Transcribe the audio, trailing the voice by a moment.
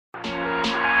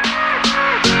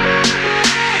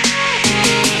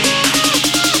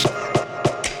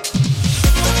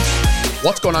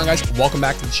What's going on, guys? Welcome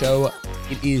back to the show.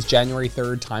 It is January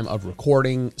 3rd, time of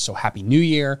recording, so happy new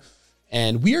year.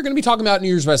 And we are going to be talking about New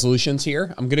Year's resolutions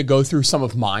here. I'm going to go through some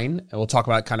of mine, and we'll talk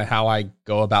about kind of how I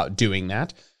go about doing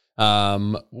that.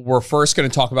 We're first going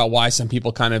to talk about why some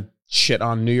people kind of shit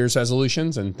on New Year's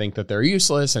resolutions and think that they're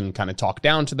useless and kind of talk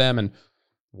down to them and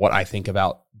what I think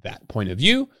about that point of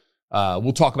view.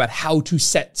 We'll talk about how to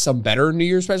set some better New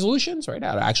Year's resolutions, right?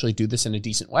 How to actually do this in a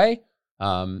decent way.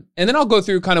 And then I'll go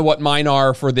through kind of what mine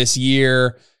are for this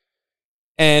year,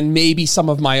 and maybe some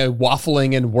of my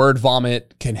waffling and word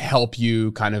vomit can help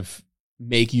you kind of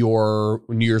make your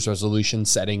New Year's resolution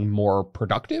setting more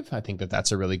productive. I think that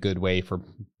that's a really good way for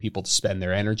people to spend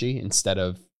their energy instead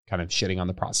of kind of shitting on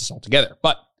the process altogether.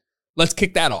 But let's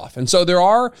kick that off. And so there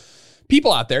are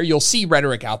people out there, you'll see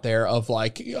rhetoric out there of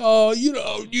like, oh,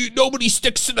 nobody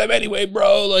sticks to them anyway,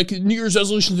 bro. Like, New Year's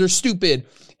resolutions are stupid.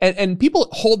 And people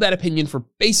hold that opinion for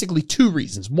basically two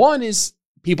reasons. One is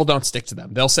people don't stick to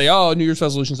them. They'll say, oh, New Year's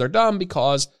resolutions are dumb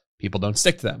because people don't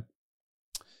stick to them.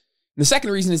 And the second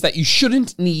reason is that you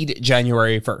shouldn't need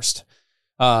January 1st.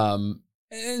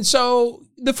 And so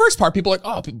the first part, people are like,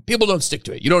 oh, people don't stick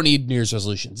to it. You don't need New Year's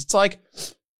resolutions. It's like,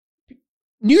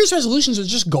 New Year's resolutions are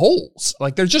just goals.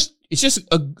 Like, it's just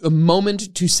a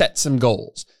moment to set some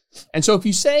goals. And so if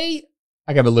you say,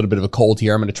 I got a little bit of a cold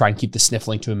here, I'm going to try and keep the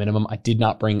sniffling to a minimum. I did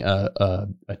not bring a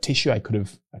tissue. I could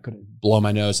have blown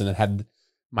my nose and then had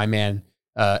my man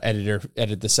editor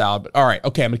edit this out. But all right,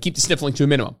 okay, I'm going to keep the sniffling to a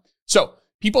minimum. So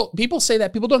people say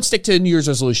that people don't stick to New Year's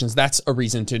resolutions. That's a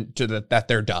reason that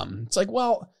they're dumb. It's like,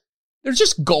 well, they're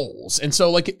just goals. And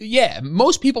so, like, yeah,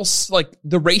 most people, like,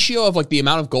 the ratio of like the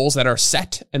amount of goals that are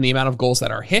set and the amount of goals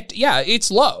that are hit, yeah,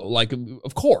 it's low. Like,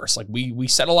 of course, like we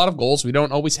set a lot of goals. We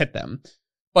don't always hit them.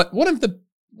 But one of the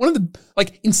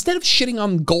like, instead of shitting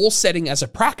on goal setting as a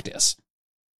practice,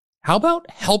 how about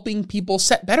helping people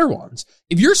set better ones?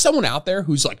 If you're someone out there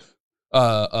who's like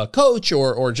a coach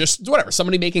or just whatever,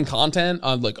 somebody making content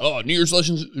on like, oh, New Year's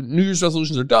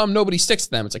resolutions are dumb, nobody sticks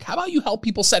to them. It's like, how about you help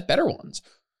people set better ones?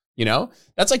 You know,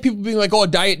 that's like people being like, oh,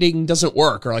 dieting doesn't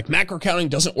work, or like macro counting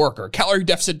doesn't work, or calorie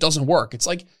deficit doesn't work. It's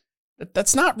like,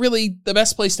 that's not really the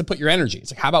best place to put your energy.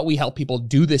 It's like, how about we help people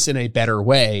do this in a better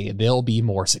way? They'll be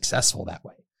more successful that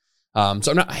way.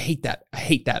 So I hate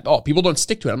that. Oh, people don't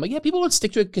stick to it. I'm like, yeah, people don't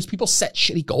stick to it because people set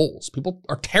shitty goals. People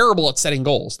are terrible at setting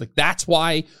goals. Like, that's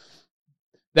why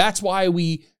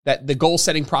the goal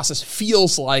setting process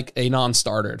feels like a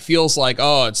non-starter. It feels like,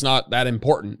 oh, it's not that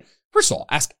important. First of all,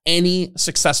 ask any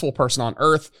successful person on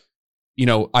earth. You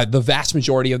know, the vast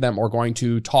majority of them are going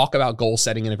to talk about goal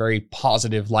setting in a very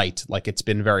positive light, like it's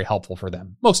been very helpful for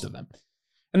them, most of them.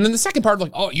 And then the second part,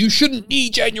 like, oh, you shouldn't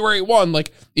need January 1.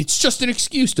 Like, it's just an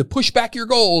excuse to push back your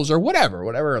goals or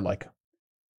whatever, like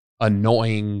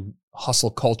annoying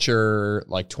hustle culture,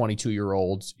 like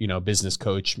 22-year-old, business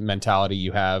coach mentality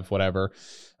you have, whatever.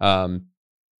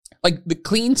 Like the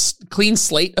clean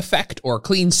slate effect or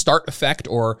clean start effect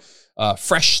or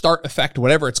fresh start effect,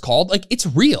 whatever it's called, like, it's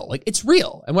real. Like, it's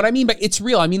real. And what I mean by it's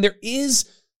real, I mean there is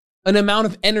an amount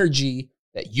of energy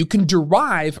that you can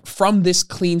derive from this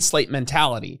clean slate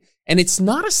mentality. And it's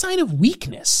not a sign of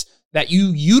weakness that you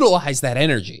utilize that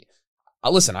energy.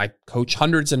 Listen, I coach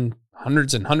hundreds and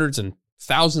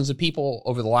thousands of people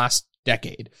over the last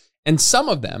decade. And some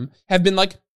of them have been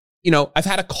like, I've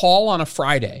had a call on a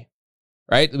Friday,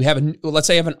 right? Let's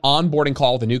say I have an onboarding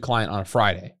call with a new client on a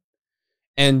Friday.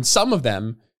 And some of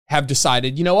them have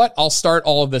decided, you know what, I'll start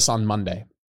all of this on Monday.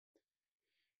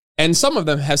 And some of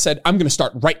them have said, I'm going to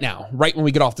start right now, right when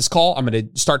we get off this call. I'm going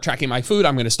to start tracking my food.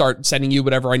 I'm going to start sending you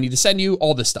whatever I need to send you,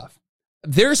 all this stuff.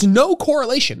 There's no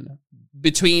correlation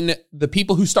between the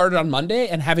people who started on Monday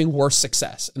and having worse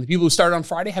success and the people who started on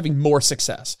Friday having more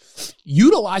success.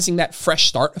 Utilizing that fresh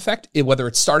start effect, whether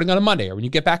it's starting on a Monday or when you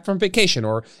get back from vacation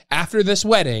or after this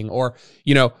wedding or,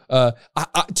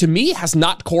 to me has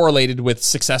not correlated with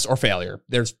success or failure.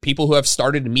 There's people who have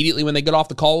started immediately when they get off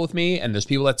the call with me, and there's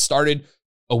people that started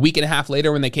a week and a half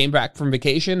later when they came back from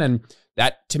vacation. And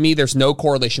that, to me, there's no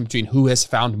correlation between who has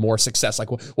found more success. Like,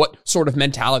 what sort of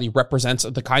mentality represents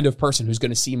the kind of person who's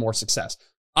going to see more success?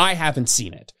 I haven't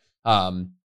seen it.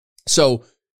 So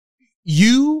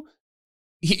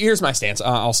here's my stance.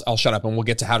 I'll shut up and we'll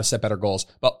get to how to set better goals.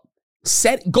 But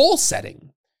goal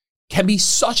setting can be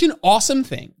such an awesome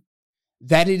thing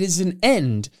that it is an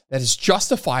end that is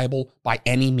justifiable by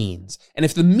any means. And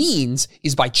if the means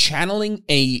is by channeling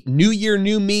a new year,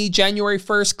 new me, January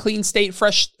 1st,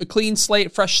 clean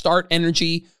slate, fresh start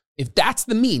energy, if that's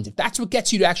the means, if that's what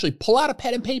gets you to actually pull out a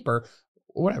pen and paper,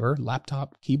 or whatever,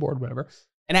 laptop, keyboard, whatever,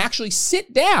 and actually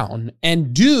sit down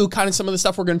and do kind of some of the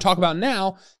stuff we're going to talk about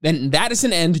now, then that is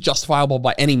an end justifiable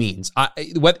by any means.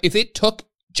 If it took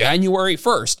January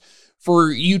 1st for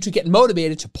you to get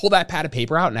motivated to pull that pad of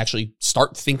paper out and actually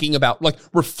start thinking about, like,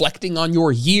 reflecting on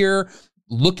your year,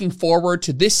 looking forward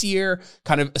to this year,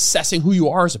 kind of assessing who you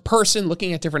are as a person,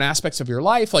 looking at different aspects of your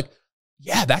life, like,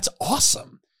 yeah, that's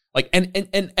awesome. Like, and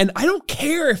I don't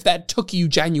care if that took you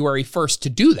January 1st to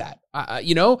do that.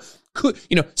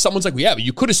 Someone's like, well, yeah, but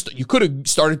you could have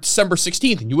started December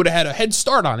 16th and you would have had a head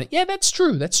start on it. Yeah, that's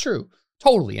true. That's true.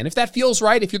 Totally. And if that feels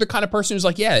right, if you're the kind of person who's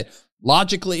like, yeah,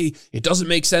 logically, it doesn't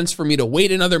make sense for me to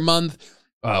wait another month.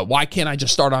 Why can't I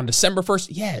just start on December 1st?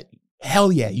 Yeah,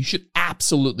 hell yeah, you should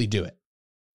absolutely do it.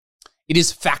 It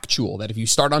is factual that if you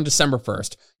start on December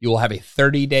 1st, you will have a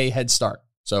 30-day head start.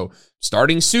 So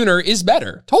starting sooner is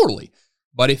better, totally.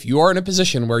 But if you are in a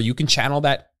position where you can channel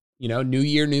that, new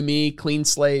year, new me, clean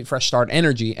slate, fresh start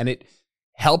energy, and it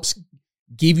helps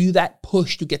give you that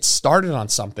push to get started on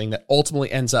something that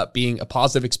ultimately ends up being a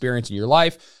positive experience in your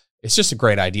life, it's just a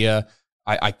great idea.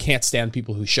 I can't stand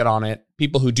people who shit on it.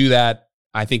 People who do that,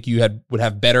 I think you would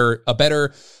have a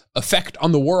better effect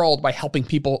on the world by helping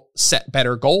people set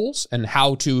better goals and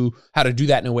how to do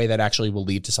that in a way that actually will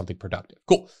lead to something productive.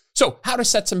 Cool. So how to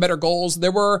set some better goals.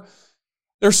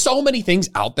 There's so many things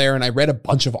out there, and I read a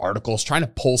bunch of articles trying to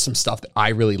pull some stuff that I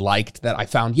really liked that I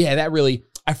found,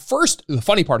 the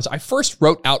funny part is I first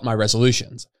wrote out my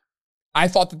resolutions. I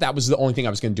thought that was the only thing I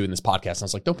was going to do in this podcast. And I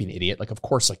was like, don't be an idiot. Like, of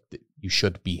course, like, you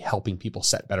should be helping people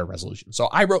set better resolutions. So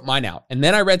I wrote mine out, and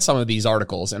then I read some of these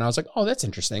articles and I was like, oh, that's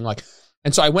interesting. Like,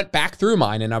 and so I went back through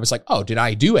mine and I was like, oh, did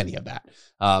I do any of that?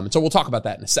 So we'll talk about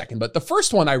that in a second. But the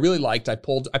first one I really liked, I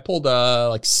pulled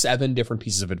like 7 different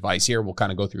pieces of advice here. We'll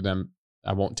kind of go through them.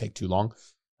 I won't take too long.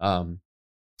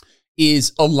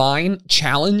 Is align,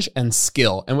 challenge, and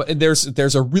skill. And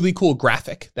there's a really cool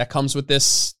graphic that comes with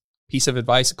this piece of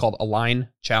advice called align,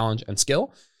 challenge, and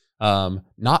skill.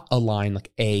 Not align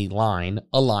like a line,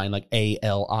 align like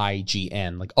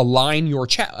ALIGN. Like align your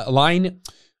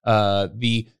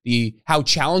the how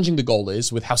challenging the goal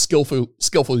is with how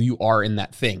skillful you are in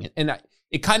that thing. And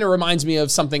it kind of reminds me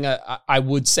of something I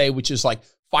would say, which is like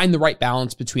find the right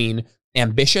balance between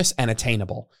ambitious and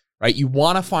attainable, right? You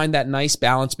want to find that nice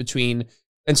balance between,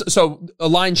 and so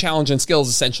align, challenge, and skill is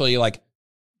essentially like,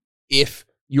 if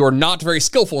you're not very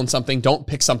skillful in something, don't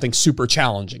pick something super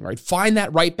challenging, right? Find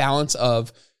that right balance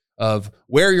of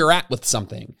where you're at with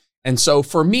something. And so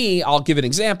for me, I'll give an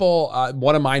example.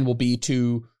 One of mine will be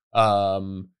to,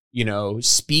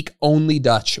 speak only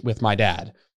Dutch with my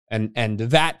dad. And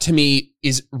that to me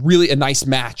is really a nice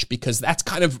match because that's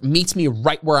kind of meets me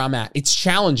right where I'm at. It's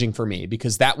challenging for me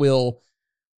because that's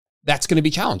going to be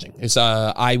challenging.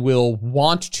 I will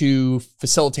want to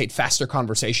facilitate faster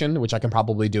conversation, which I can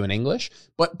probably do in English,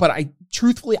 but I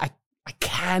truthfully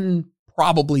can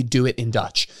probably do it in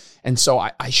Dutch. And so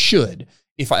I should,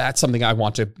 that's something I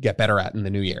want to get better at in the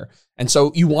new year. And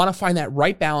so you want to find that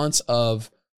right balance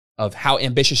of how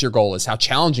ambitious your goal is, how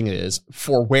challenging it is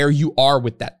for where you are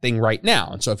with that thing right now.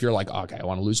 And so if you're like, okay, I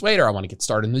want to lose weight or I want to get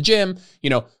started in the gym,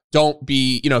 don't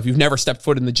be, if you've never stepped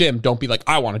foot in the gym, don't be like,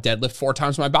 I want to deadlift 4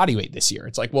 times my body weight this year.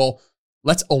 It's like, well,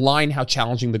 let's align how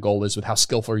challenging the goal is with how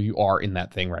skillful you are in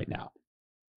that thing right now.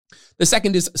 The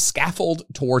second is scaffold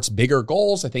towards bigger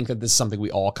goals. I think that this is something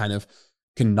we all kind of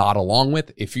can nod along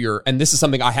with. And this is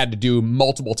something I had to do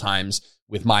multiple times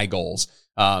with my goals.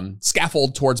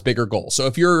 Scaffold towards bigger goals. So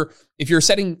if you're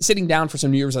sitting down for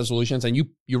some New Year's resolutions and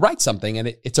you write something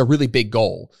and it's a really big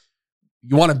goal,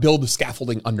 you want to build the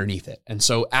scaffolding underneath it. And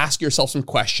so ask yourself some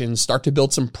questions, start to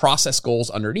build some process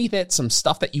goals underneath it, some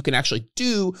stuff that you can actually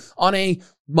do on a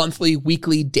monthly,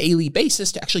 weekly, daily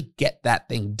basis to actually get that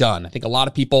thing done. I think a lot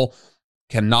of people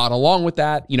can nod along with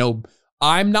that.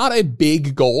 I'm not a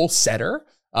big goal setter.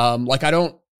 I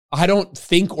don't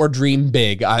think or dream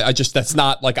big. That's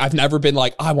not like, I've never been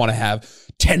like, I want to have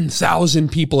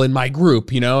 10,000 people in my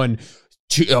group, and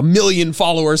 1 million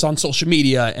followers on social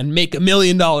media and make $1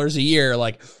 million a year.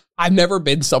 Like, I've never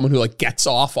been someone who like gets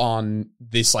off on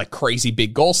this like crazy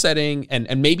big goal setting.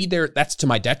 And maybe that's to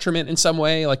my detriment in some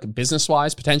way, like business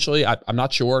wise, potentially. I'm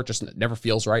not sure. It just never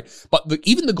feels right. But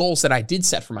even the goals that I did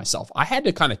set for myself, I had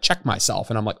to kind of check myself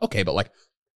and I'm like, okay, but like,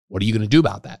 what are you going to do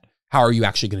about that? How are you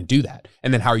actually going to do that?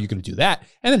 And then how are you going to do that?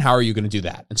 And then how are you going to do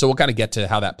that? And so we'll kind of get to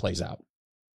how that plays out.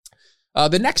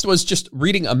 The next was just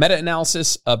reading a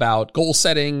meta-analysis about goal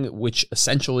setting, which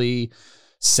essentially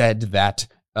said that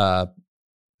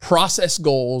process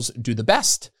goals do the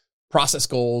best. Process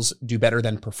goals do better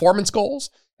than performance goals.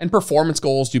 And performance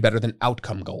goals do better than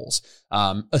outcome goals.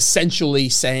 Essentially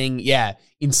saying,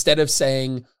 instead of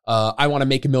saying, I want to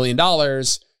make $1 million,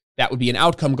 that would be an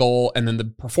outcome goal. And then the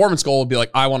performance goal would be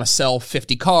like, I want to sell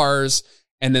 50 cars.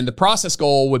 And then the process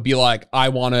goal would be like, I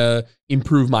want to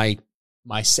improve my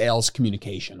sales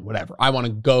communication, whatever. I want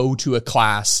to go to a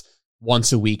class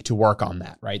once a week to work on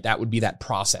that, right? That would be that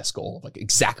process goal, like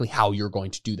exactly how you're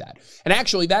going to do that. And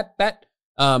actually that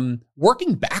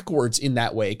working backwards in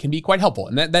that way can be quite helpful.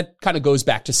 And that kind of goes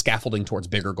back to scaffolding towards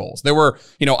bigger goals. There were,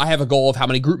 I have a goal of how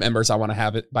many group members I want to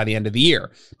have it by the end of the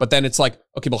year. But then it's like,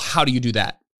 okay, well, how do you do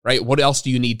that, right? What else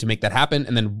do you need to make that happen?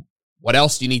 And then what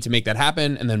else do you need to make that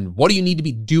happen? And then what do you need to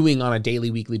be doing on a daily,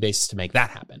 weekly basis to make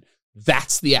that happen?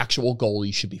 That's the actual goal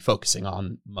you should be focusing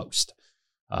on most.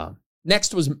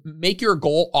 Next was make your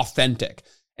goal authentic.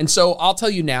 And so I'll tell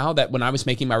you now that when I was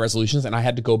making my resolutions and I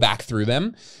had to go back through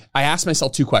them, I asked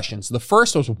myself 2 questions. The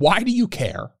first was, why do you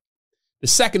care? The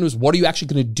second was, what are you actually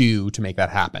going to do to make that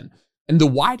happen? And the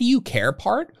why do you care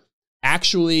part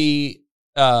actually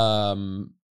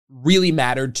really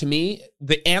mattered to me.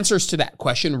 The answers to that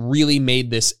question really made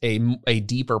this a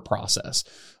deeper process.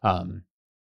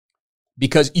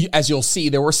 Because as you'll see,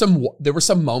 there were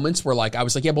some moments where like I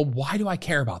was like, yeah, but why do I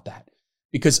care about that?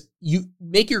 Because you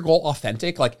make your goal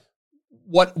authentic. Like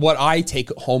what I take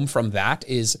home from that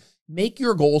is make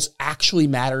your goals actually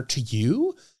matter to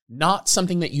you, not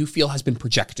something that you feel has been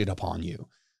projected upon you.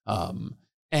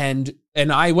 And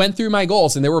I went through my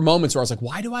goals and there were moments where I was like,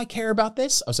 why do I care about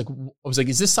this? I was like,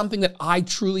 is this something that I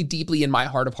truly deeply in my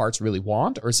heart of hearts really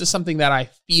want? Or is this something that I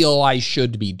feel I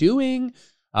should be doing?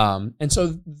 And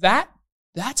so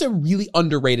that's a really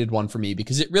underrated one for me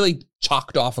because it really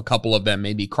chalked off a couple of them,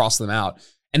 maybe crossed them out.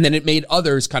 And then it made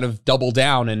others kind of double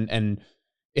down and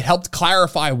it helped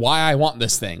clarify why I want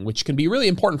this thing, which can be really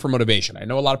important for motivation. I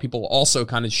know a lot of people also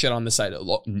kind of shit on this side.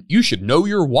 You should know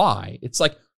your why. It's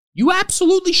like, you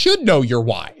absolutely should know your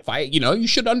why. You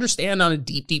should understand on a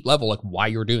deep, deep level, like why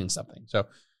you're doing something. So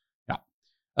yeah.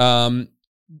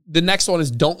 The next one is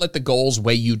don't let the goals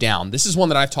weigh you down. This is one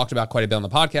that I've talked about quite a bit on the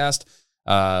podcast.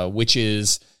 Which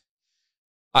is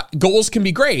goals can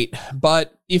be great,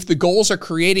 but if the goals are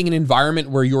creating an environment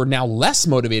where you're now less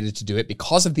motivated to do it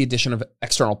because of the addition of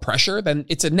external pressure, then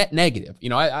it's a net negative.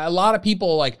 A lot of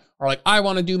people are like, I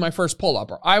want to do my first pull-up,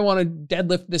 or I want to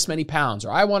deadlift this many pounds,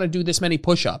 or I want to do this many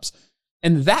push-ups.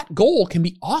 And that goal can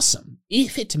be awesome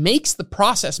if it makes the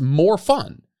process more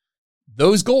fun.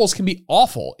 Those goals can be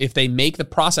awful if they make the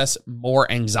process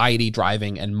more anxiety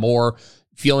driving and more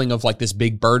feeling of like this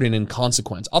big burden and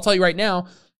consequence. I'll tell you right now,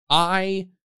 I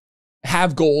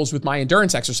have goals with my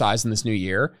endurance exercise in this new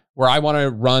year where I want to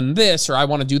run this or I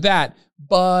want to do that.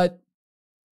 But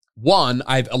one,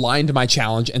 I've aligned my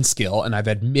challenge and skill and I've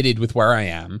admitted with where I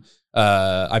am.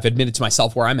 I've admitted to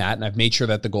myself where I'm at and I've made sure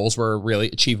that the goals were really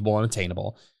achievable and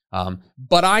attainable.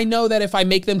 But I know that if I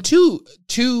make them too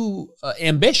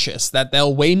ambitious, that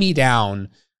they'll weigh me down,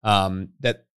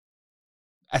 that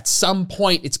at some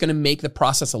point it's going to make the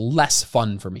process less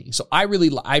fun for me. So I've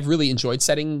really enjoyed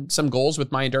setting some goals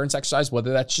with my endurance exercise,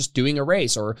 whether that's just doing a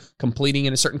race or completing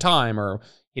in a certain time or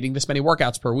hitting this many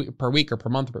workouts per week or per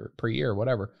month, per year,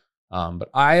 whatever. But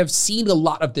I have seen a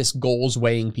lot of this goals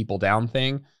weighing people down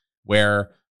thing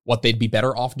where what they'd be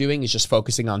better off doing is just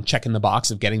focusing on checking the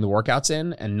box of getting the workouts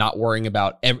in and not worrying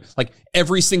about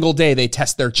every single day they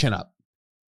test their chin up.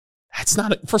 That's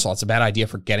first of all, it's a bad idea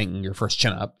for getting your first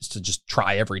chin up is to just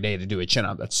try every day to do a chin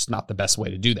up. That's not the best way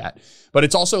to do that. But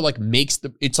it's also makes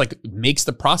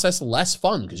the process less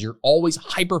fun because you're always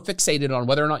hyper fixated on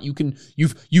whether or not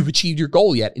you've achieved your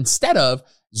goal yet, instead of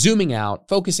zooming out,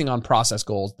 focusing on process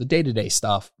goals, the day-to-day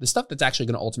stuff, the stuff that's actually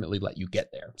going to ultimately let you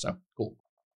get there. So cool.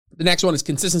 The next one is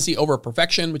consistency over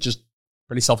perfection, which is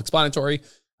pretty self-explanatory.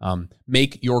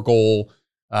 Make your goal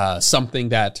something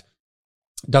that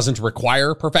doesn't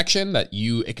require perfection, that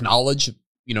you acknowledge,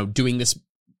 doing this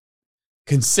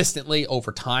consistently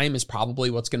over time is probably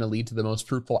what's going to lead to the most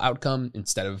fruitful outcome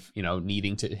instead of,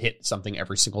 needing to hit something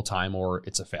every single time or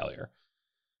it's a failure.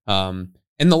 And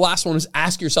the last one is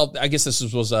ask yourself, I guess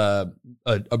this was a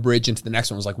bridge into the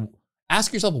next one, was like,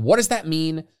 ask yourself, what does that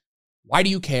mean? Why do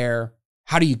you care?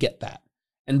 How do you get that?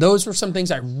 And those were some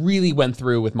things I really went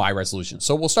through with my resolution.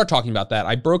 So we'll start talking about that.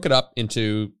 I broke it up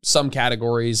into some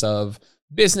categories of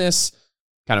business,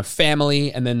 kind of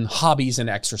family, and then hobbies and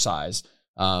exercise.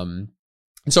 And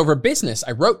so for business,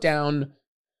 I wrote down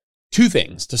 2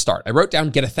 things to start. I wrote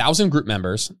down get 1,000 group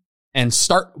members and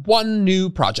start one new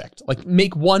project. Like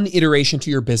make one iteration to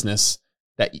your business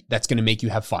that's going to make you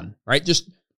have fun, right?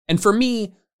 And for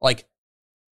me,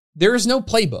 there is no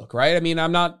playbook, right? I mean,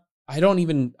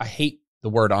 I hate the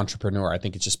word entrepreneur. I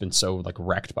think it's just been so like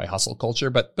wrecked by hustle culture,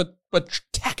 but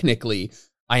technically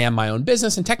I am my own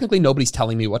business, and technically nobody's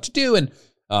telling me what to do. And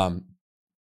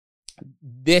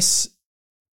this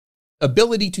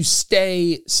ability to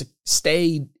stay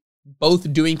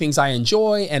both doing things I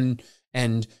enjoy and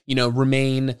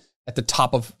remain at the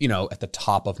top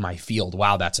of my field.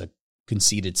 Wow, that's a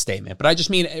conceited statement, but I just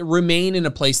mean remain in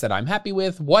a place that I'm happy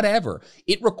with, whatever.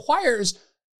 It requires,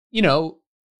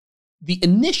 the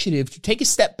initiative to take a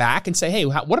step back and say, hey,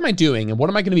 what am I doing? And what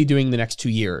am I going to be doing in the next 2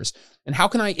 years? And how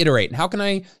can I iterate? And how can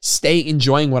I stay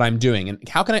enjoying what I'm doing? And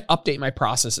how can I update my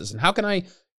processes? And how can I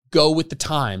go with the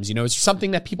times? It's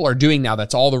something that people are doing now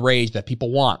that's all the rage that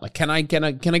people want. Like, can I get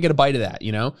a bite of that,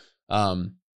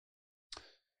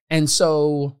 And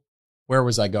so where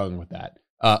was I going with that?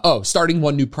 Starting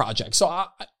one new project. So,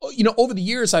 over the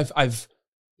years, I've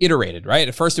iterated, right?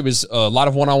 At first, it was a lot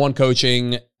of one-on-one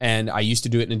coaching, and I used to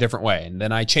do it in a different way. And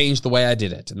then I changed the way I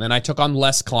did it. And then I took on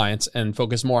less clients and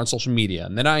focused more on social media.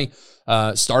 And then I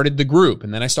started the group,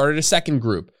 and then I started a second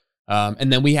group.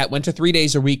 And then we went to 3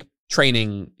 days a week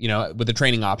training, with the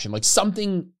training option. Like,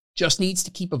 something just needs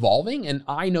to keep evolving. And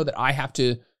I know that I have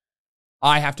to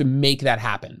make that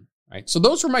happen. Right. So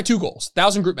those were my 2 goals: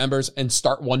 1,000 group members and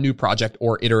start one new project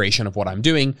or iteration of what I'm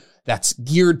doing that's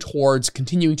geared towards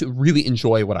continuing to really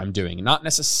enjoy what I'm doing, not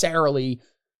necessarily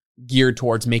geared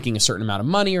towards making a certain amount of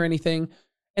money or anything.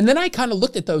 And then I kind of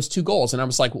looked at those 2 goals and I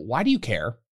was like, why do you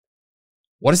care?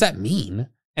 What does that mean?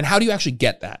 And how do you actually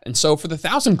get that? And so for the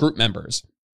 1,000 group members,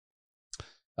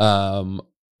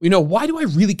 why do I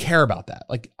really care about that?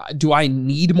 Like, do I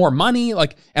need more money?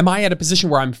 Like, am I at a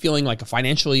position where I'm feeling like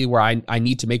financially where I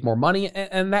need to make more money?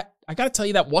 And that, I got to tell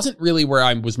you, that wasn't really where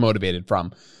I was motivated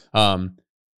from. I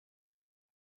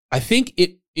think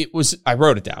it was, I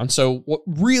wrote it down. So what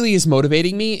really is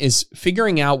motivating me is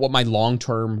figuring out what my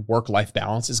long-term work-life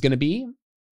balance is going to be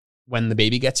when the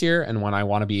baby gets here and when I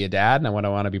want to be a dad and when I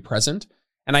want to be present.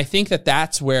 And I think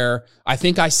that's where I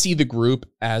think I see the group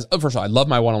as, first of all, I love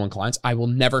my one-on-one clients. I will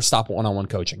never stop one-on-one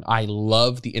coaching. I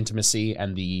love the intimacy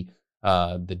and the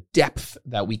depth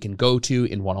that we can go to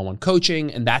in one-on-one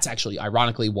coaching. And that's actually,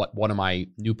 ironically, what one of my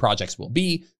new projects will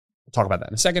be. We'll talk about that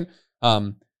in a second.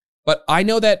 But I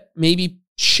know that maybe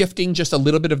shifting just a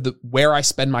little bit of where I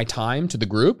spend my time to the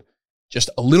group, just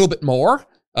a little bit more,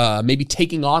 maybe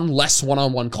taking on less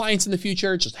one-on-one clients in the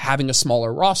future, just having a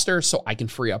smaller roster so I can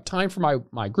free up time for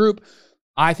my group,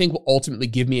 I think will ultimately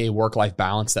give me a work-life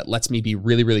balance that lets me be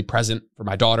really, really present for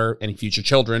my daughter, any future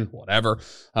children, whatever,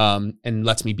 and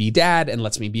lets me be dad and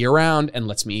lets me be around and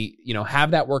lets me,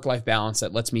 have that work-life balance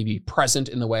that lets me be present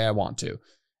in the way I want to.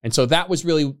 And so that was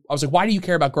really, I was like, why do you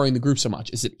care about growing the group so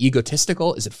much? Is it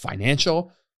egotistical? Is it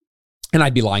financial? And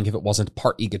I'd be lying if it wasn't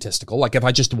part egotistical. Like, if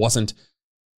I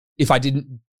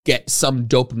didn't get some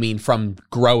dopamine from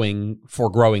growing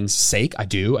for growing's sake. I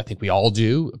do. I think we all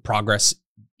do. Progress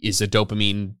is a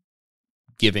dopamine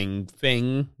giving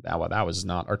thing. That was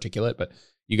not articulate, but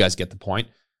you guys get the point.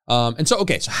 And so,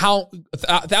 okay, so how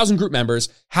 1,000 group members,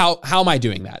 how am I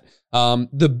doing that?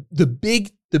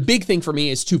 The big thing for me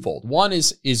is twofold. One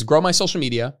is grow my social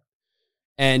media,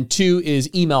 and 2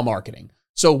 is email marketing.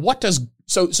 So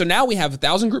so now we have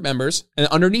 1,000 group members, and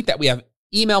underneath that we have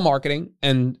email marketing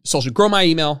and social. Grow my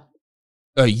email,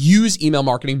 use email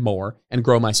marketing more, and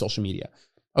grow my social media.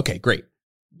 Okay, great.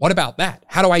 What about that?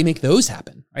 How do I make those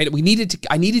happen? Right?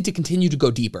 I needed to continue to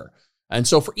go deeper. And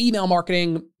so for email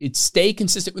marketing, it's stay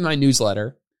consistent with my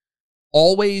newsletter.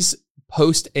 Always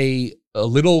post a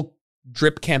little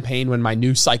drip campaign when my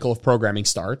new cycle of programming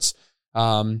starts.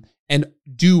 And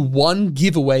do one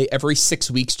giveaway every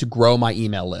 6 weeks to grow my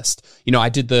email list. I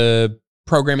did the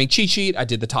programming cheat sheet. I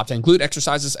did the top 10 glute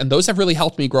exercises, and those have really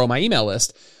helped me grow my email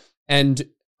list. And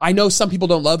I know some people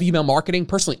don't love email marketing.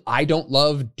 Personally, I don't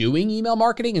love doing email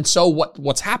marketing. And so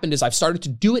what's happened is I've started to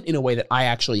do it in a way that I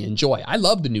actually enjoy. I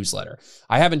love the newsletter.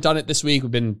 I haven't done it this week.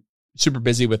 We've been super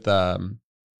busy with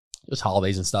just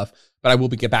holidays and stuff, but I will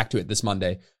get back to it this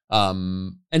Monday.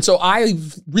 And so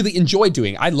I've really enjoyed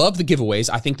doing it. I love the giveaways.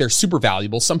 I think they're super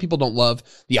valuable. Some people don't love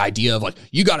the idea of like,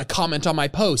 you got to comment on my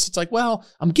post. It's like, well,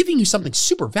 I'm giving you something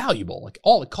super valuable. Like,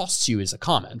 all it costs you is a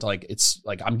comment. Like, it's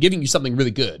like, I'm giving you something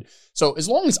really good. So as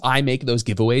long as I make those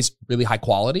giveaways really high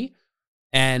quality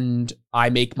and I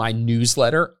make my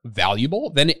newsletter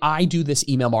valuable, then I do this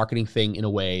email marketing thing in a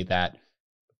way that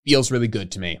feels really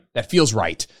good to me. That feels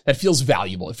right. That feels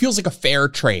valuable. It feels like a fair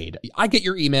trade. I get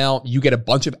your email. You get a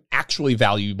bunch of actually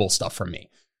valuable stuff from me.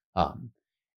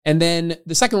 And then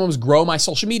the second one was grow my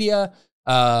social media.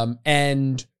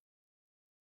 And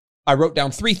I wrote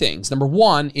down 3 things. Number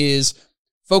 1 is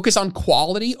Focus on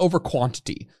quality over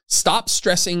quantity. Stop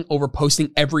stressing over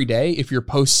posting every day if your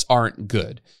posts aren't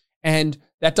good. And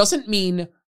that doesn't mean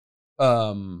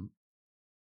that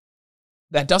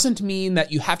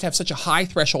you have to have such a high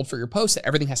threshold for your posts that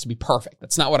everything has to be perfect.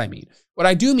 That's not what I mean. What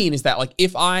I do mean is that, like,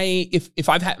 if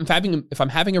I'm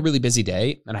having a really busy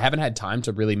day and I haven't had time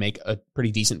to really make a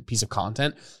pretty decent piece of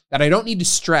content, that I don't need to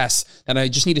stress, that I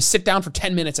just need to sit down for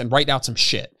 10 minutes and write out some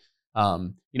shit.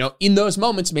 In those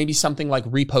moments, maybe something like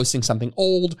reposting something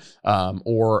old,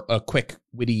 or a quick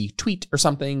witty tweet or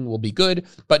something will be good.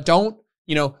 But don't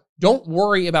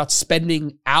worry about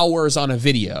spending hours on a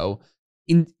video.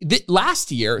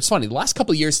 Last year, it's funny, the last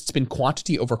couple of years, it's been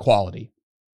quantity over quality.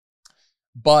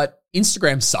 But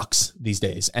Instagram sucks these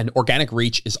days, and organic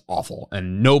reach is awful,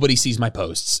 and nobody sees my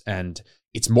posts, and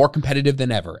it's more competitive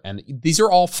than ever. And these are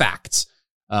all facts.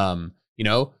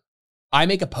 I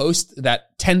make a post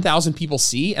that 10,000 people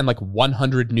see, and like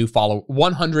 100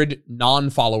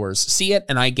 non-followers see it,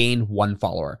 and I gain 1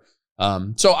 follower.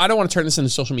 So I don't want to turn this into a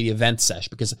social media event sesh,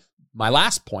 because my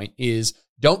last point is,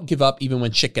 don't give up even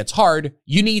when shit gets hard.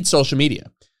 You need social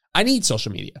media. I need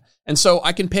social media. And so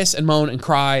I can piss and moan and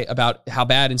cry about how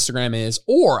bad Instagram is,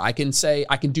 or I can say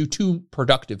I can do 2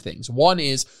 productive things. One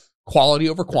is quality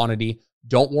over quantity.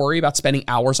 Don't worry about spending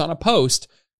hours on a post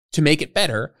to make it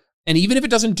better. And even if it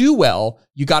doesn't do well,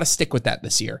 you got to stick with that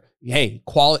this year. Hey,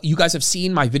 you guys have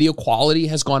seen my video quality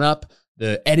has gone up.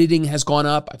 The editing has gone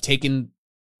up. I've taken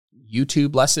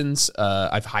YouTube lessons.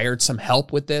 I've hired some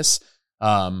help with this.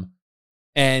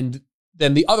 And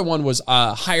then the other one was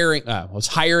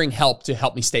hiring help to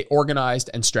help me stay organized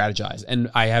and strategize.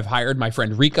 And I have hired my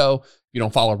friend Rico. If you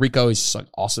don't follow Rico, he's just an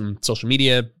awesome social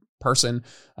media person,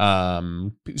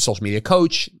 social media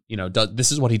coach.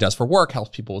 This is what he does for work, helps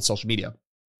people with social media.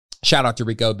 Shout out to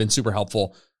Rico, been super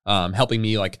helpful, helping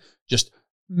me like just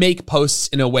make posts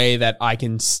in a way that I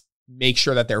can make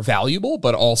sure that they're valuable,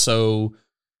 but also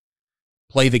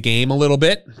play the game a little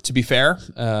bit, to be fair.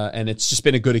 And it's just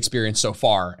been a good experience so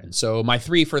far. And so my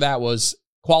 3 for that was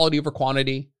quality over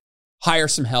quantity, hire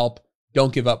some help,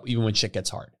 don't give up even when shit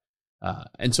gets hard.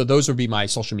 And so those would be my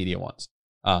social media ones.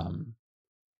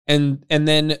 And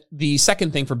then the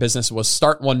second thing for business was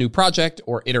start one new project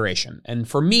or iteration. And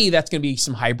for me, that's going to be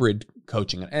some hybrid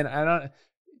coaching. And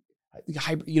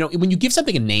when you give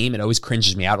something a name, it always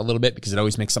cringes me out a little bit, because it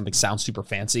always makes something sound super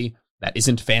fancy that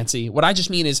isn't fancy. What I just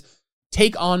mean is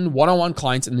take on one-on-one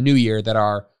clients in the new year that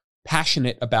are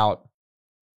passionate about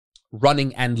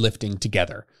running and lifting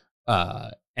together,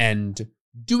 and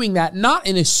doing that not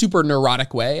in a super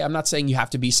neurotic way. I'm not saying you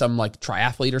have to be some like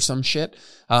triathlete or some shit.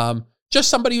 Just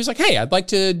somebody who's like, hey, I'd like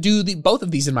to do both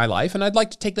of these in my life, and I'd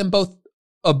like to take them both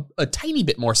a tiny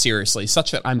bit more seriously,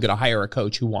 such that I'm going to hire a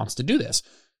coach who wants to do this.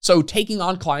 So taking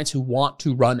on clients who want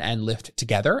to run and lift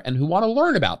together and who want to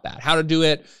learn about that, how to do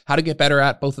it, how to get better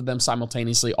at both of them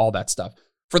simultaneously, all that stuff.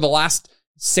 For the last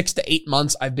 6 to 8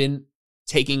 months, I've been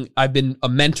a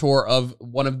mentor of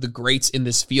one of the greats in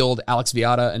this field, Alex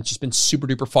Viada, and it's just been super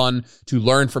duper fun to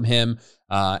learn from him.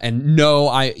 And no,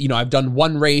 I've done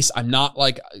one race. I'm not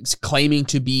like claiming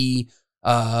to be,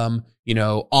 on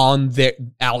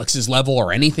Alex's level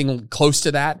or anything close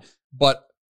to that. But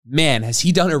man, has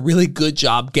he done a really good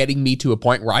job getting me to a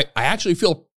point where I actually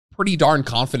feel pretty darn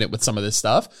confident with some of this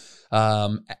stuff,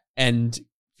 and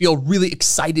feel really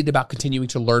excited about continuing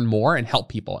to learn more and help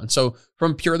people. And so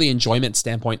from purely enjoyment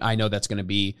standpoint, I know that's going to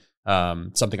be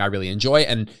something I really enjoy.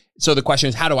 And so the question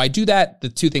is, how do I do that? The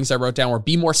 2 things I wrote down were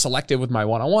be more selective with my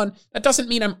one-on-one. That doesn't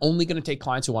mean I'm only going to take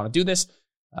clients who want to do this,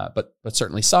 but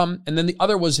certainly some. And then the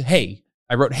other was, I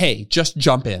wrote, just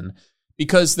jump in.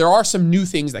 Because there are some new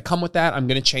things that come with that. I'm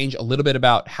going to change a little bit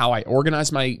about how I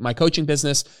organize my coaching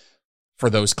business for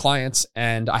those clients.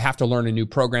 And I have to learn a new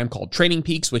program called Training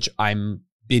Peaks, which I'm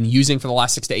been using for the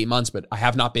last 6 to 8 months, but I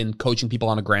have not been coaching people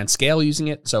on a grand scale using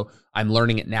it. So I'm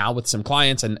learning it now with some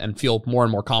clients and feel more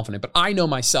and more confident. But I know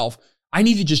myself, I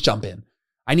need to just jump in.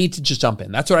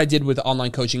 That's what I did with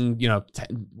online coaching,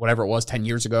 whatever it was, 10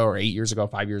 years ago or 8 years ago,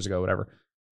 5 years ago, whatever.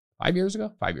 5 years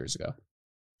ago? 5 years ago.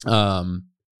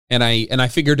 And I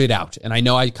figured it out, and I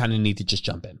know I kind of need to just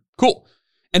jump in. Cool.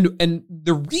 And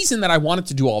the reason that I wanted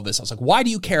to do all this, I was like, why do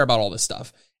you care about all this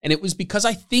stuff? And it was because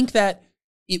I think that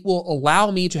it will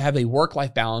allow me to have a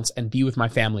work-life balance and be with my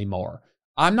family more.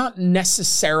 I'm not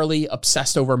necessarily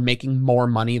obsessed over making more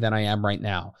money than I am right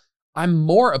now. I'm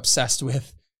more obsessed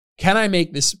with, can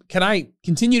I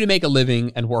continue to make a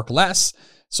living and work less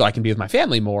so I can be with my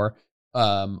family more?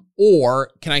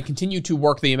 Or can I continue to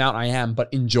work the amount I am,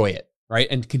 but enjoy it, right?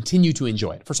 And continue to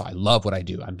enjoy it. First of all, I love what I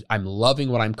do. I'm loving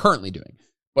what I'm currently doing.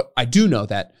 But I do know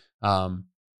that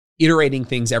iterating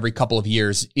things every couple of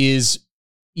years is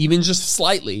even just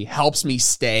slightly, helps me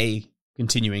stay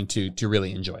continuing to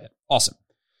really enjoy it. Awesome.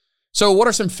 So what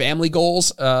are some family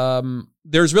goals?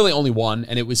 There's really only one,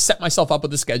 and it was set myself up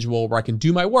with a schedule where I can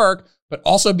do my work, but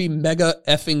also be mega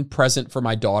effing present for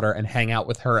my daughter and hang out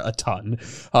with her a ton.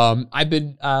 I've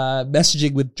been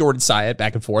messaging with Jordan Syatt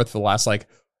back and forth for the last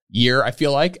year, I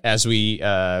feel like, as we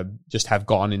just have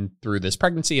gone in through this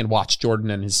pregnancy and watched Jordan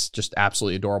and his just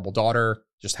absolutely adorable daughter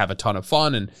just have a ton of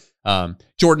fun. And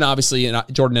Jordan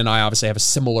and I obviously have a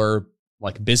similar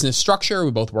business structure.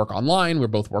 We both work online. We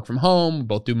both work from home. We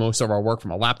both do most of our work from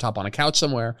a laptop on a couch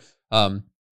somewhere. And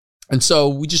so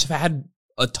we just have had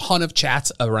a ton of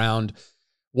chats around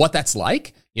what that's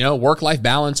like, work-life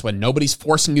balance when nobody's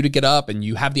forcing you to get up and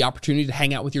you have the opportunity to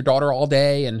hang out with your daughter all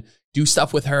day and do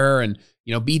stuff with her and,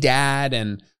 be dad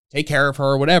and take care of her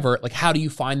or whatever. How do you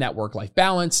find that work-life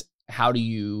balance? How do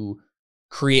you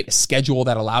create a schedule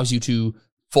that allows you to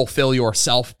fulfill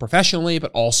yourself professionally,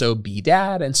 but also be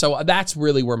dad? And so that's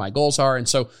really where my goals are. And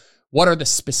so what are the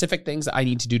specific things that I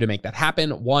need to do to make that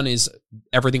happen? One is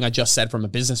everything I just said from a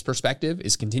business perspective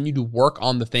is continue to work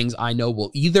on the things I know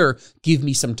will either give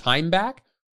me some time back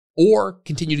or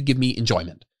continue to give me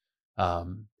enjoyment.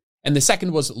 And the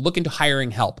second was look into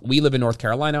hiring help. We live in North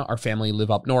Carolina. Our family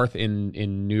live up north in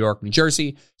New York, New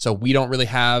Jersey. So we don't really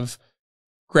have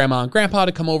grandma and grandpa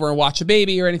to come over and watch a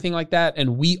baby or anything like that.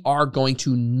 And we are going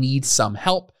to need some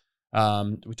help.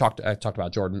 I talked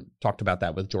about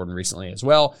that with Jordan recently as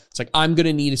well. It's I'm going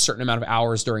to need a certain amount of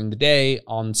hours during the day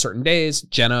on certain days.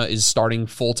 Jenna is starting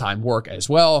full-time work as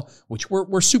well, which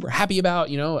we're super happy about.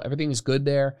 Everything is good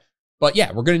there. But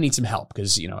yeah, we're going to need some help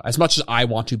because, as much as I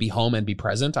want to be home and be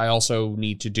present, I also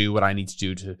need to do what I need to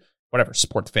do to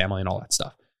support the family and all that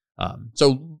stuff.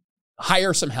 So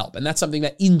hire some help. And that's something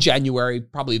that in January,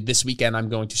 probably this weekend, I'm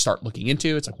going to start looking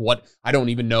into. It's I don't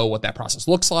even know what that process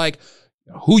looks like,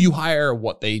 who you hire,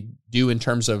 what they do in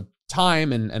terms of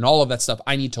time and all of that stuff.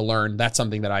 I need to learn. That's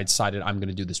something that I decided I'm going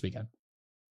to do this weekend.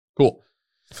 Cool.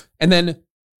 And then,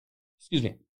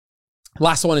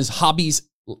 last one is hobbies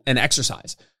and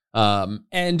exercise.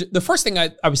 And the first thing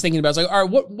I was thinking about is all right,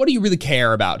 what do you really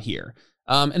care about here?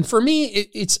 And for me,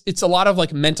 it's a lot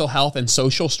of mental health and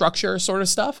social structure sort of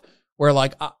stuff where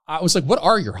I was what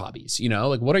are your hobbies?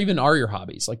 What even are your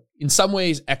hobbies? In some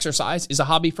ways, exercise is a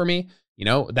hobby for me.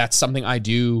 That's something I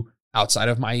do outside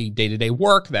of my day-to-day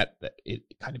work that it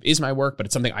kind of is my work, but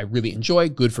it's something I really enjoy,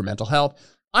 good for mental health.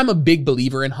 I'm a big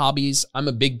believer in hobbies. I'm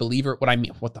a big believer,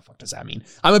 what the fuck does that mean?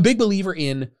 I'm a big believer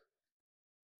in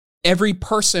every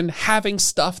person having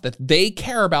stuff that they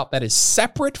care about that is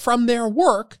separate from their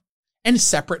work and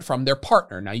separate from their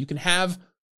partner. Now, you can have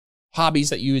hobbies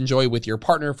that you enjoy with your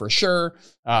partner for sure.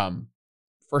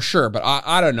 But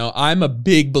I don't know. I'm a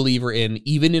big believer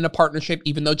even in a partnership,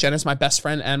 even though Jenna's my best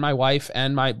friend and my wife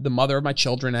and the mother of my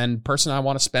children and person I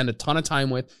want to spend a ton of time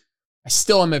with, I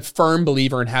still am a firm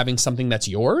believer in having something that's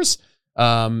yours,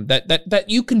 that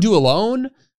you can do alone.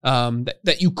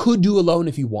 That you could do alone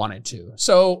if you wanted to.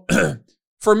 So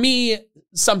for me,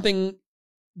 something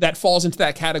that falls into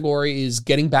that category is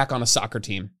getting back on a soccer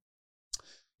team.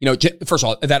 First of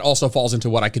all, that also falls into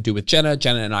what I could do with Jenna.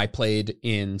 Jenna and I played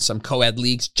in some co-ed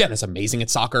leagues. Jenna's amazing at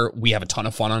soccer. We have a ton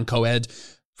of fun on co-ed.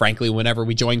 Frankly, whenever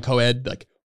we join co-ed,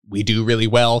 we do really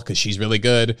well because she's really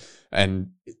good.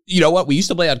 And you know what? We used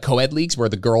to play on co-ed leagues where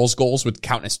the girls' goals would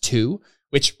count as 2,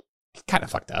 which kind of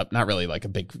fucked up. Not really a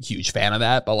big, huge fan of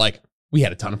that, but we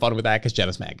had a ton of fun with that because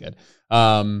Jenna's mad good.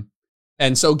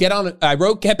 And so I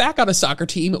wrote, get back on a soccer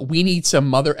team. We need some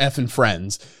mother effing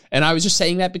friends. And I was just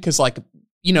saying that because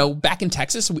back in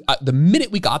Texas, the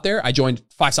minute we got there, I joined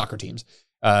 5 soccer teams.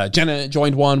 Jenna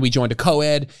joined one, we joined a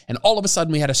co-ed, and all of a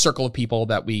sudden we had a circle of people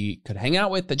that we could hang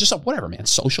out with that just whatever, man,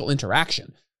 social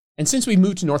interaction. And since we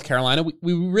moved to North Carolina,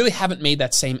 we really haven't made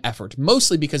that same effort,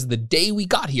 mostly because the day we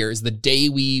got here is the day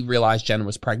we realized Jenna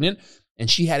was pregnant, and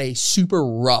she had a super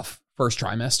rough first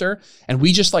trimester, and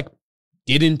we just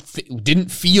didn't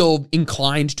feel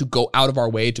inclined to go out of our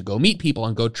way to go meet people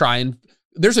and go try and.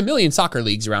 There's a million soccer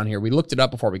leagues around here. We looked it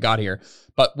up before we got here,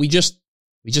 but we just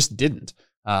didn't.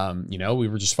 We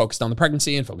were just focused on the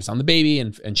pregnancy and focused on the baby,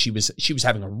 and she was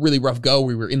having a really rough go.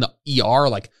 We were in the ER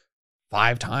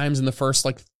 5 times in the first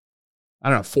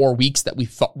 4 weeks that we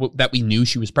thought that we knew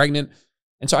she was pregnant.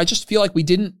 And so I just feel like we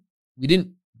didn't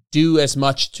do as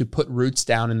much to put roots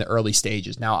down in the early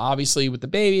stages. Now, obviously with the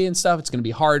baby and stuff, it's going to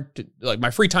be hard to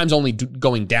my free time's only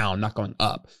going down, not going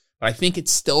up. But I think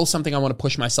it's still something I want to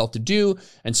push myself to do.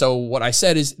 And so what I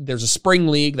said is there's a spring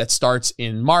league that starts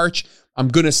in March. I'm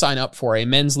going to sign up for a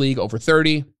men's league over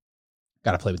 30.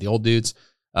 Got to play with the old dudes.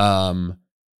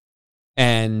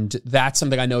 And that's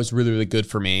something I know is really, really good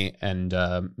for me. And,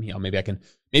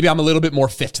 maybe I'm a little bit more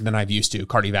fit than I've used to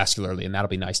cardiovascularly, and that'll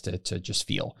be nice to just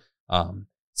feel.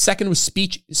 Second was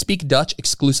speak Dutch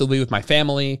exclusively with my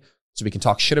family, so we can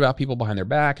talk shit about people behind their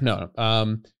back. No.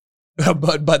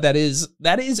 But that is,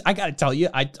 I got to tell you,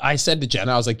 I said to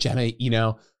Jenna, I was like, Jenna,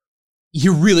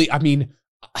 you really,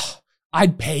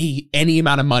 I'd pay any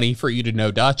amount of money for you to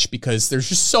know Dutch, because there's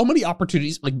just so many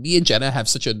opportunities. Like, me and Jenna have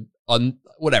such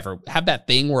have that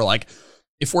thing where, like,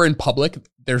 if we're in public,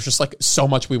 there's just like so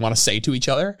much we want to say to each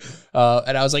other.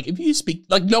 And I was like, if you speak,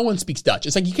 like, no one speaks Dutch.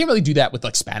 It's like, you can't really do that with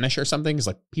like Spanish or something. Cause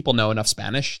like, people know enough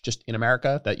Spanish just in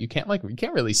America that you can't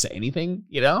really say anything,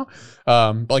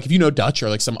 but like, if you know Dutch or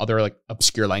like some other like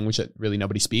obscure language that really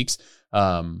nobody speaks,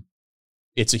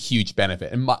 it's a huge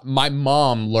benefit. And my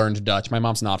mom learned Dutch. My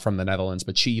mom's not from the Netherlands,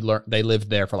 but they lived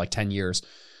there for like 10 years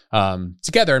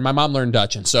together. And my mom learned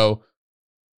Dutch. And so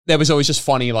that was always just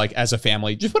funny, like, as a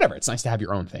family, just whatever. It's nice to have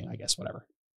your own thing, I guess, whatever.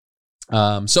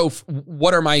 So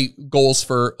what are my goals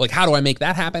for, like, how do I make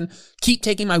that happen? Keep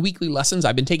taking my weekly lessons.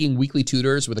 I've been taking weekly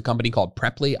tutors with a company called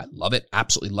Preply. I love it.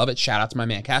 Absolutely love it. Shout out to my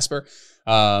man, Casper.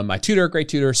 My tutor, great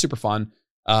tutor, super fun.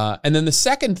 And then the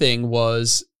second thing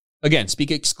was, again, speak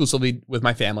exclusively with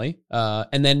my family.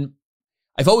 And then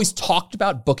I've always talked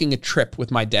about booking a trip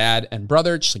with my dad and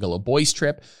brother, just like a little boys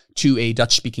trip to a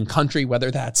Dutch speaking country,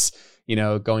 whether that's,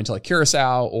 going to like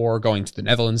Curacao or going to the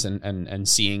Netherlands and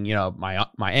seeing, my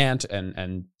aunt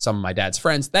and some of my dad's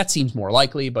friends. That seems more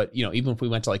likely. But, even if we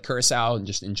went to like Curacao and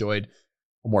just enjoyed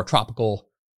a more tropical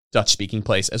Dutch speaking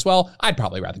place as well, I'd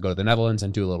probably rather go to the Netherlands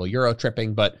and do a little Euro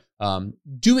tripping. But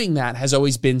doing that has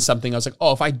always been something I was like,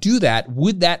 oh, if I do that,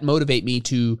 would that motivate me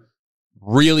to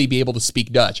really be able to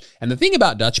speak Dutch? And the thing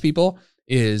about Dutch people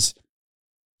is,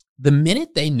 the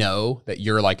minute they know that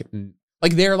you're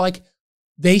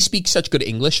they speak such good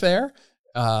English there,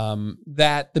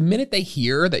 that the minute they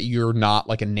hear that you're not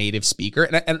like a native speaker,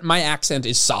 and my accent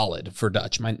is solid for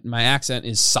Dutch. My accent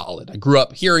is solid. I grew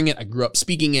up hearing it. I grew up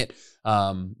speaking it,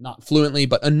 not fluently,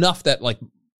 but enough that like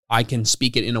I can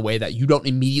speak it in a way that you don't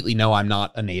immediately know I'm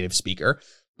not a native speaker.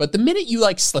 But the minute you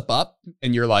like slip up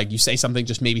and you're like, you say something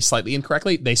just maybe slightly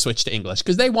incorrectly, they switch to English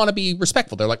because they want to be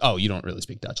respectful. They're like, oh, you don't really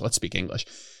speak Dutch. Let's speak English.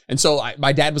 And so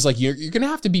my dad was like, you're going to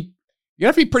have to be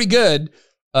pretty good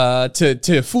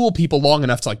to fool people long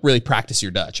enough to like really practice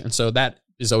your Dutch. And so that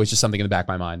is always just something in the back of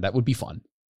my mind. That would be fun.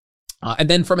 And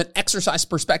then from an exercise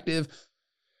perspective,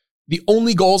 the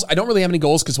only goals, I don't really have any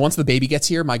goals, because once the baby gets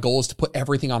here, my goal is to put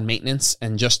everything on maintenance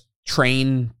and just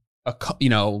train,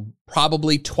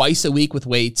 probably twice a week with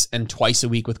weights and twice a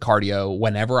week with cardio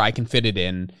whenever I can fit it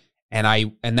in.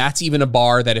 And that's even a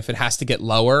bar that if it has to get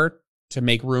lower to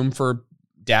make room for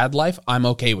dad life, I'm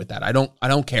okay with that. I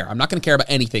don't care. I'm not going to care about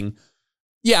anything.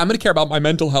 Yeah, I'm going to care about my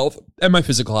mental health and my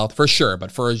physical health for sure.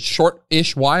 But for a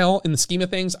short-ish while in the scheme of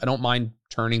things, I don't mind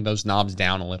turning those knobs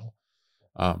down a little.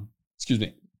 Excuse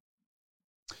me.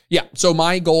 Yeah, so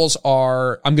my goals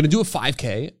are, I'm going to do a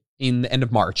 5K in the end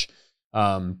of March.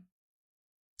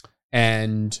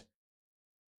 And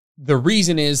the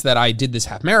reason is that I did this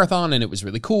half marathon and it was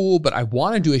really cool, but I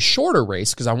want to do a shorter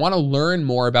race because I want to learn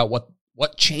more about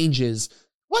what changes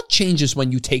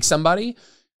when you take somebody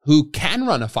who can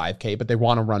run a 5K, but they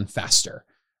want to run faster,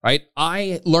 right?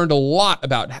 I learned a lot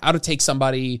about how to take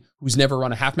somebody who's never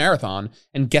run a half marathon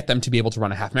and get them to be able to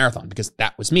run a half marathon, because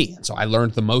that was me. And so I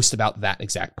learned the most about that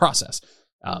exact process.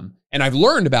 And I've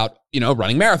learned about,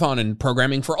 running marathon and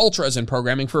programming for ultras and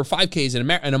programming for 5Ks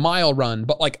and a mile run,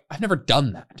 but like I've never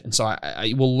done that. And so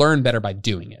I will learn better by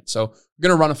doing it. So I'm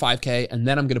going to run a 5K and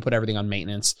then I'm going to put everything on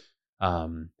maintenance.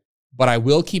 But I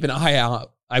will keep an eye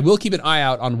out. I will keep an eye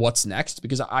out on what's next,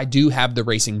 because I do have the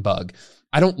racing bug.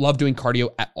 I don't love doing cardio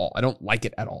at all. I don't like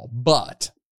it at all.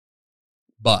 But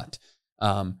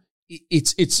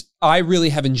I really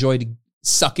have enjoyed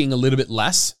sucking a little bit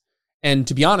less. And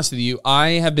to be honest with you, I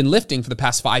have been lifting for the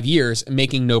past 5 years and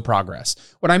making no progress.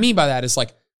 What I mean by that is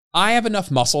like, I have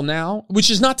enough muscle now, which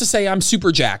is not to say I'm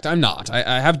super jacked. I'm not.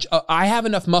 I have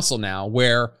enough muscle now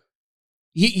where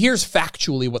here's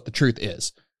factually what the truth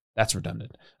is. That's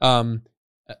redundant.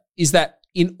 Is that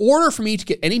in order for me to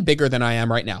get any bigger than I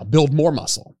am right now, build more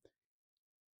muscle,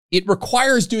 it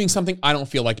requires doing something I don't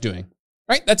feel like doing.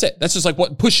 Right? That's it. That's just like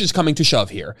what push is coming to shove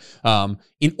here.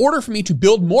 In order for me to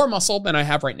build more muscle than I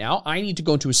have right now, I need to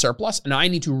go into a surplus and I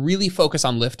need to really focus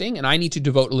on lifting and I need to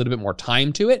devote a little bit more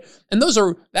time to it. And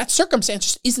that circumstance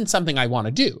just isn't something I want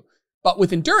to do. But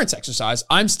with endurance exercise,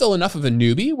 I'm still enough of a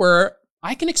newbie where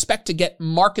I can expect to get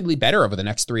markedly better over the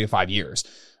next 3 to 5 years.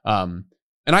 And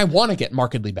I want to get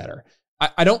markedly better.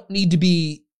 I don't need to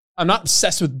be I'm not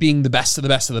obsessed with being the best of the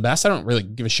best of the best. I don't really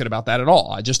give a shit about that at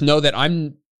all. I just know that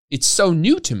it's so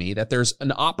new to me that there's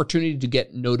an opportunity to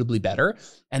get notably better.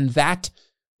 And that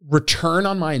return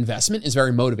on my investment is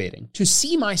very motivating. To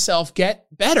see myself get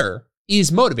better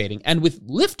is motivating. And with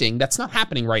lifting, that's not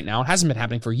happening right now. It hasn't been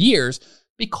happening for years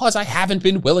because I haven't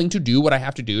been willing to do what I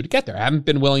have to do to get there. I haven't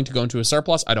been willing to go into a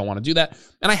surplus. I don't want to do that.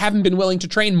 And I haven't been willing to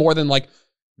train more than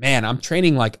I'm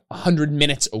training 100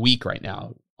 minutes a week right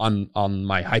now on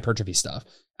my hypertrophy stuff.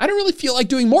 I don't really feel like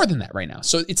doing more than that right now.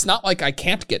 So it's not like I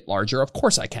can't get larger. Of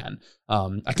course I can.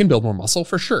 I can build more muscle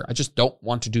for sure. I just don't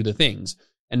want to do the things.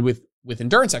 And with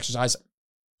endurance exercise,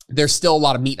 there's still a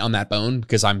lot of meat on that bone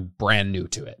because I'm brand new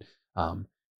to it.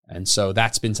 And so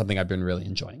that's been something I've been really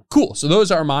enjoying. Cool. So those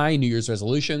are my New Year's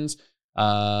resolutions.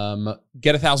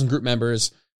 Get 1,000 group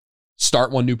members,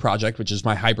 start one new project, which is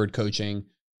my hybrid coaching.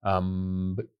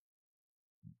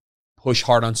 Push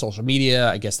hard on social media.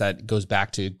 I guess that goes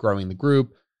back to growing the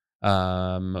group.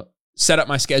 Set up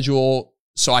my schedule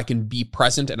so I can be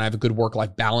present and I have a good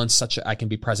work-life balance such that I can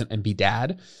be present and be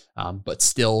dad, but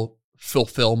still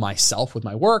fulfill myself with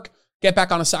my work. Get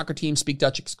back on a soccer team, speak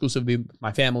Dutch exclusively with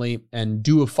my family, and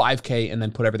do a 5K and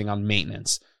then put everything on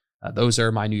maintenance. Those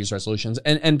are my New Year's resolutions.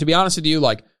 And to be honest with you,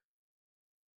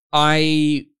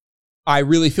 I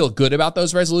really feel good about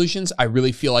those resolutions. I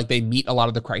really feel like they meet a lot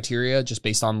of the criteria just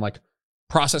based on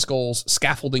process goals,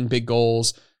 scaffolding big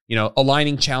goals,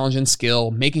 aligning challenge and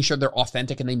skill, making sure they're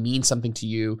authentic and they mean something to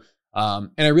you. And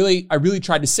I really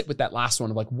tried to sit with that last one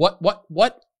of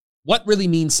what really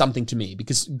means something to me?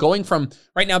 Because going from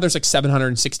right now, there's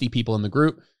 760 people in the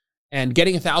group, and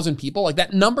getting 1,000 people,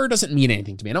 that number doesn't mean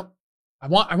anything to me. I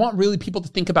want really people to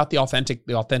think about the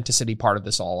authenticity part of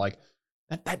this all.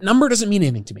 That number doesn't mean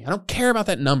anything to me. I don't care about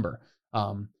that number.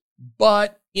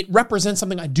 But it represents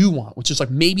something I do want, which is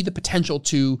maybe the potential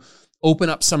to open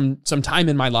up some time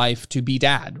in my life to be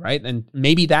dad, right? And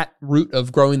maybe that route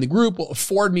of growing the group will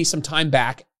afford me some time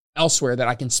back elsewhere that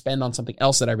I can spend on something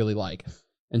else that I really like.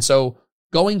 And so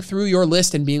going through your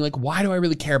list and being why do I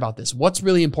really care about this? What's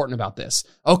really important about this?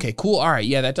 Okay, cool. All right.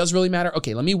 Yeah, that does really matter.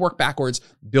 Okay, let me work backwards,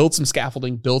 build some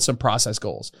scaffolding, build some process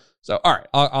goals. So, all right,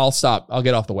 I'll stop. I'll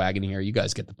get off the wagon here. You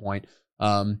guys get the point.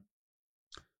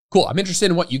 Cool. I'm interested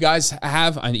in what you guys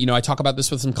have. I talk about this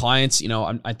with some clients.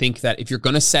 I think that if you're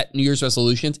going to set New Year's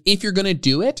resolutions, if you're going to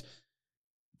do it,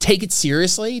 take it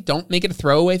seriously. Don't make it a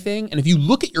throwaway thing. And if you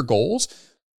look at your goals,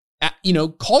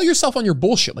 call yourself on your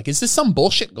bullshit. Is this some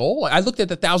bullshit goal? I looked at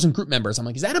the 1,000 group members. I'm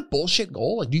is that a bullshit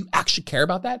goal? Do you actually care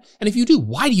about that? And if you do,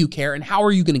 why do you care? And how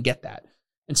are you going to get that?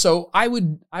 And so I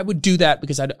would do that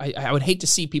because I would hate to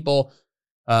see people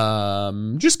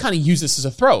just kind of use this as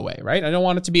a throwaway, right? I don't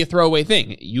want it to be a throwaway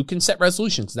thing. You can set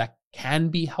resolutions that can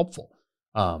be helpful.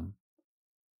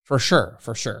 For sure.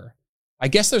 I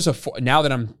guess now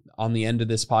that I'm on the end of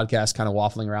this podcast kind of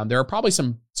waffling around, there are probably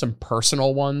some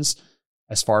personal ones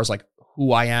as far as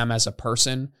who I am as a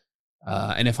person.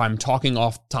 And if I'm talking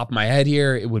off the top of my head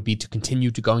here, it would be to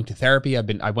continue to going to therapy.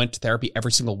 I went to therapy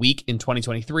every single week in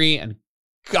 2023, and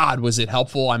God, was it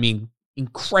helpful.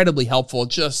 Incredibly helpful.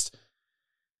 Just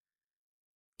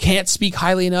can't speak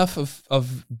highly enough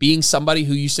of being somebody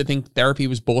who used to think therapy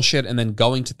was bullshit and then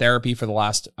going to therapy for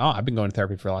I've been going to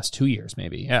therapy for the last 2 years,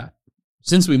 maybe. Yeah.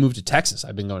 Since we moved to Texas,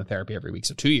 I've been going to therapy every week.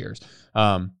 So 2 years,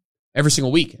 every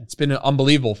single week. It's been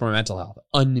unbelievable for my mental health.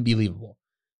 Unbelievable.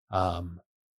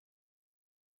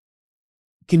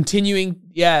 Continuing.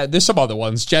 Yeah. There's some other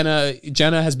ones.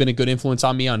 Jenna has been a good influence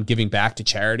on me on giving back to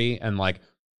charity. And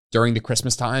during the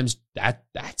Christmas times,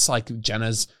 that's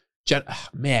Jenna's,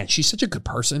 man, she's such a good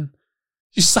person.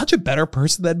 She's such a better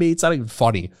person than me. It's not even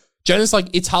funny. Jenna's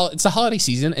it's the holiday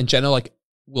season, and Jenna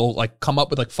will come up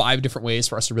with 5 different ways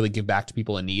for us to really give back to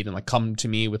people in need, and come to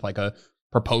me with a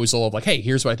proposal of hey,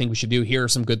 here's what I think we should do. Here are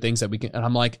some good things that we can. And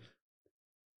I'm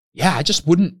yeah, I just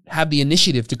wouldn't have the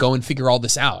initiative to go and figure all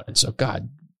this out. And so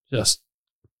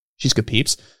she's good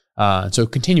peeps. So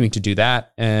continuing to do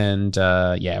that. And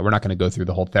yeah, we're not going to go through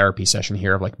the whole therapy session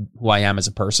here of who I am as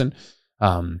a person.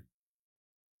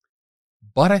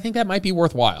 But I think that might be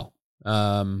worthwhile.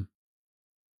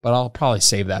 But I'll probably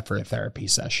save that for a therapy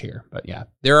sesh here. But yeah,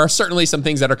 there are certainly some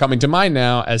things that are coming to mind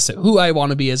now as to who I want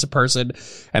to be as a person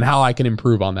and how I can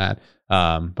improve on that.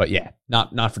 But yeah,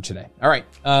 not for today. All right.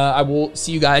 I will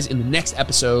see you guys in the next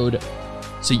episode.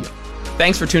 See you.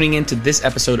 Thanks for tuning in to this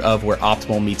episode of Where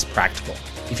Optimal Meets Practical.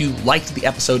 If you liked the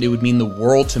episode, it would mean the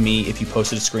world to me if you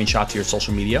posted a screenshot to your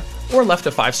social media or left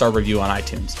a 5-star review on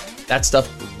iTunes. That stuff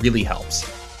really helps.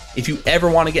 If you ever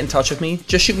want to get in touch with me,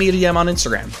 just shoot me a DM on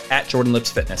Instagram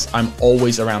 @JordanLipsFitness. I'm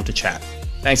always around to chat.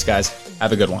 Thanks, guys.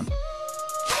 Have a good one.